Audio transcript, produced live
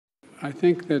I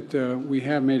think that we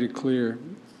have made it clear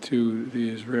to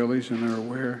the Israelis, and they're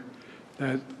aware,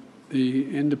 that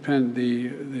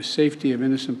the safety of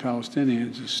innocent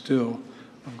Palestinians is still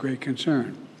of great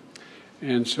concern.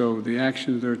 And so the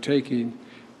actions they're taking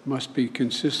must be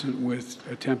consistent with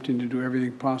attempting to do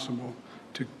everything possible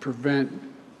to prevent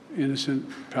innocent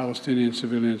Palestinian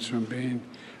civilians from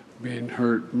being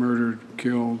hurt, murdered,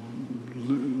 killed,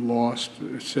 lost,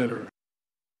 etc.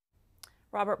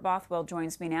 Robert Bothwell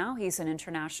joins me now. He's an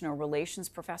international relations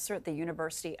professor at the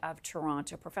University of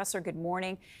Toronto. Professor, good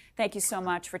morning. Thank you so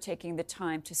much for taking the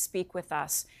time to speak with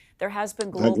us. There has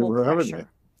been global pressure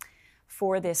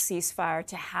for this ceasefire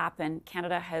to happen.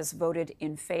 Canada has voted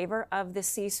in favor of the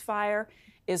ceasefire.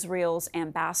 Israel's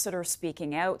ambassador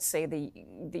speaking out say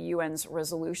the UN's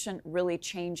resolution really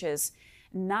changes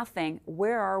nothing.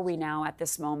 Where are we now at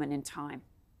this moment in time?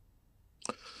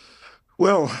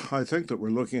 Well, I think that we're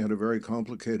looking at a very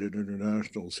complicated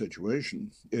international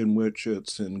situation in which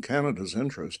it's in Canada's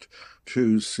interest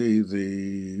to see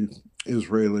the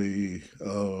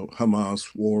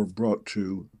Israeli-Hamas war brought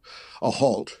to a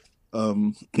halt. I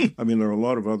mean, there are a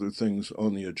lot of other things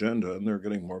on the agenda, and they're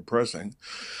getting more pressing.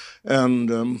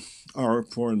 And our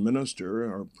foreign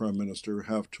minister, our prime minister,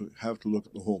 have to look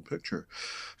at the whole picture.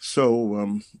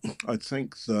 So I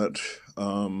think that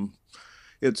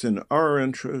it's in our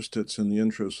interest, it's in the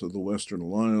interest of the Western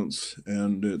Alliance,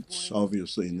 and it's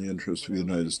obviously in the interest of the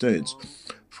United States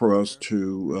for us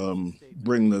to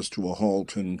bring this to a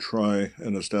halt and try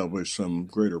and establish some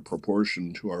greater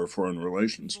proportion to our foreign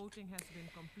relations.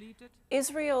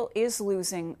 Israel is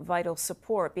losing vital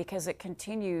support because it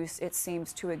continues, it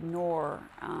seems, to ignore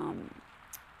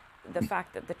the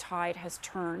fact that the tide has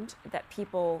turned, that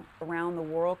people around the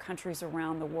world, countries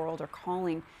around the world are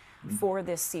calling for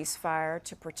this ceasefire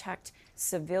to protect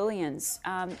civilians.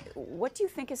 What do you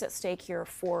think is at stake here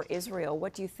for Israel?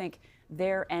 What do you think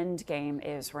their end game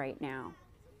is right now?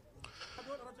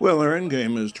 Well, their end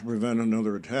game is to prevent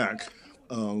another attack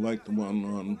like the one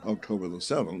on October the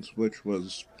 7th, which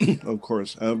was, of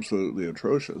course, absolutely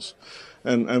atrocious.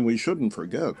 And we shouldn't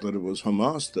forget that it was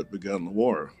Hamas that began the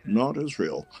war, not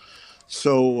Israel.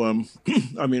 So,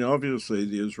 I mean, obviously,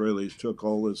 the Israelis took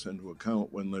all this into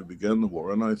account when they began the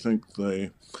war, and I think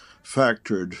they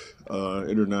factored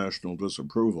international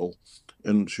disapproval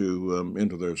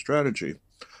into their strategy.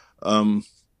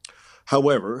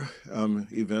 However,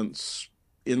 events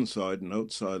inside and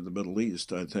outside the Middle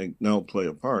East, I think, now play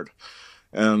a part.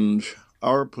 And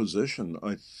our position,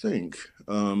 I think,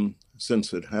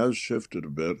 since it has shifted a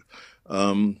bit,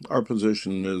 our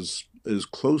position is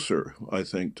closer, I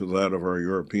think, to that of our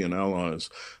European allies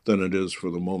than it is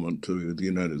for the moment to the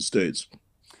United States.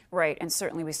 Right, and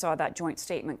certainly we saw that joint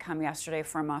statement come yesterday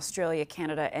from Australia,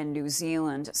 Canada, and New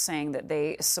Zealand saying that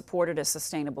they supported a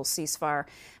sustainable ceasefire,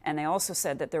 and they also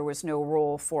said that there was no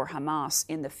role for Hamas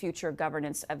in the future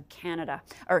governance of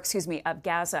of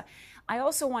Gaza. I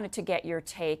also wanted to get your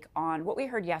take on what we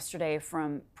heard yesterday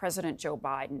from President Joe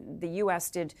Biden. The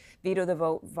U.S. did veto the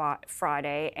vote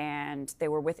Friday, and they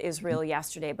were with Israel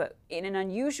yesterday, but in an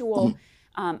unusual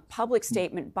public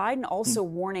statement, Biden also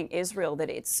warning Israel that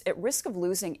it's at risk of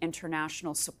losing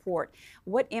international support.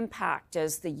 What impact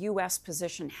does the U.S.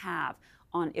 position have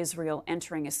on Israel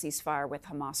entering a ceasefire with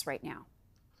Hamas right now?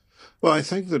 Well, I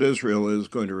think that Israel is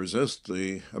going to resist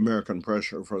the American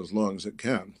pressure for as long as it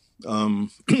can. I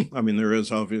mean, there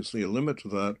is obviously a limit to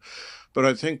that, but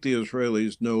I think the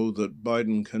Israelis know that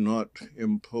Biden cannot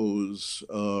impose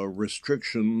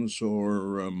restrictions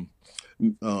or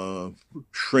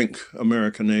shrink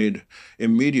American aid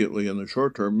immediately in the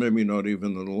short term, maybe not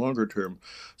even in the longer term.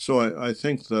 So I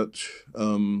think that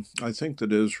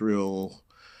Israel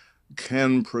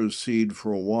can proceed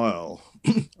for a while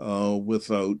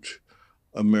without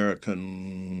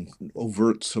American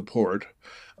overt support.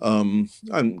 I'm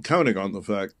counting on the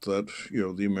fact that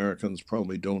the Americans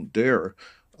probably don't dare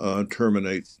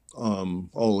terminate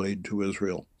all aid to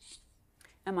Israel.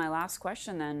 And my last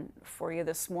question then for you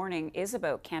this morning is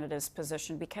about Canada's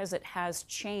position because it has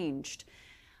changed.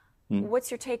 What's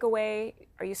your takeaway?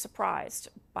 Are you surprised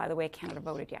by the way Canada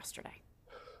voted yesterday?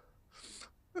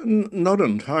 Not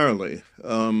entirely.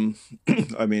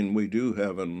 I mean, we do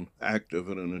have an active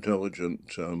and an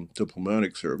intelligent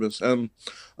diplomatic service, and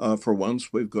for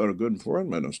once, we've got a good foreign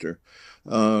minister.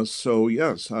 So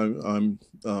yes, I'm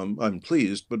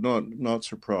pleased, but not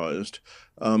surprised.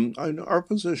 Our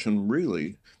position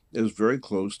really is very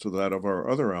close to that of our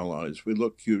other allies. We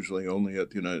look usually only at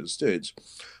the United States,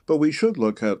 but we should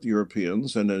look at the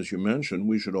Europeans, and as you mentioned,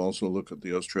 we should also look at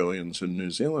the Australians and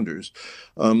New Zealanders.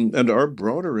 And our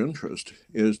broader interest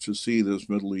is to see this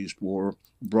Middle East war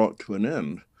brought to an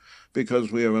end.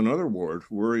 because we have another war to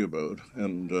worry about,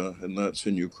 and that's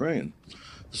in Ukraine.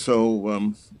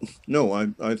 So, no,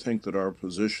 I think that our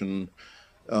position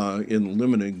in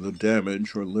limiting the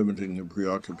damage or limiting the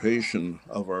preoccupation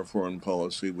of our foreign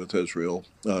policy with Israel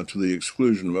to the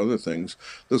exclusion of other things,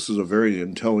 this is a very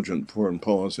intelligent foreign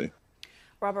policy.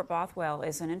 Robert Bothwell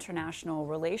is an international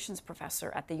relations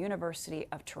professor at the University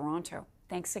of Toronto.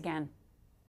 Thanks again.